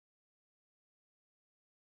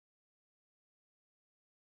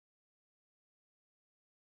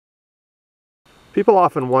People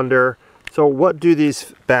often wonder, so what do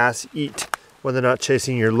these bass eat when they're not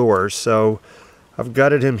chasing your lures? So I've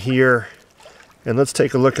gutted him here, and let's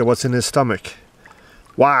take a look at what's in his stomach.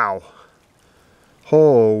 Wow.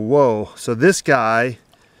 Oh, whoa. So this guy,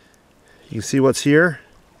 you can see what's here?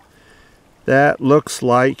 That looks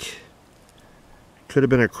like, could have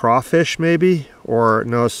been a crawfish maybe, or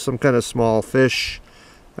no, some kind of small fish,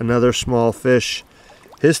 another small fish.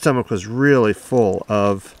 His stomach was really full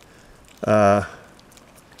of,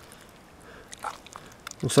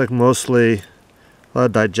 looks like mostly a lot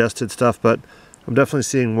of digested stuff, but I'm definitely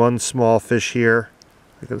seeing one small fish here.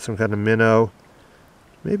 I got some kind of minnow.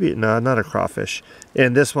 Maybe, no, not a crawfish.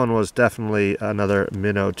 And this one was definitely another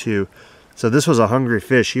minnow too. So this was a hungry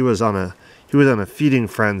fish. He was on a feeding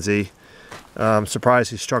frenzy. I'm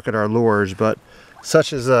surprised he struck at our lures, but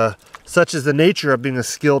such is the nature of being a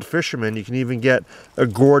skilled fisherman. You can even get a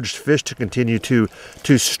gorged fish to continue to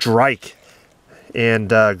strike and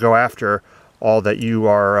go after all that you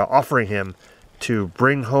are offering him to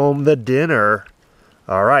bring home the dinner.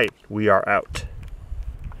 All right, we are out.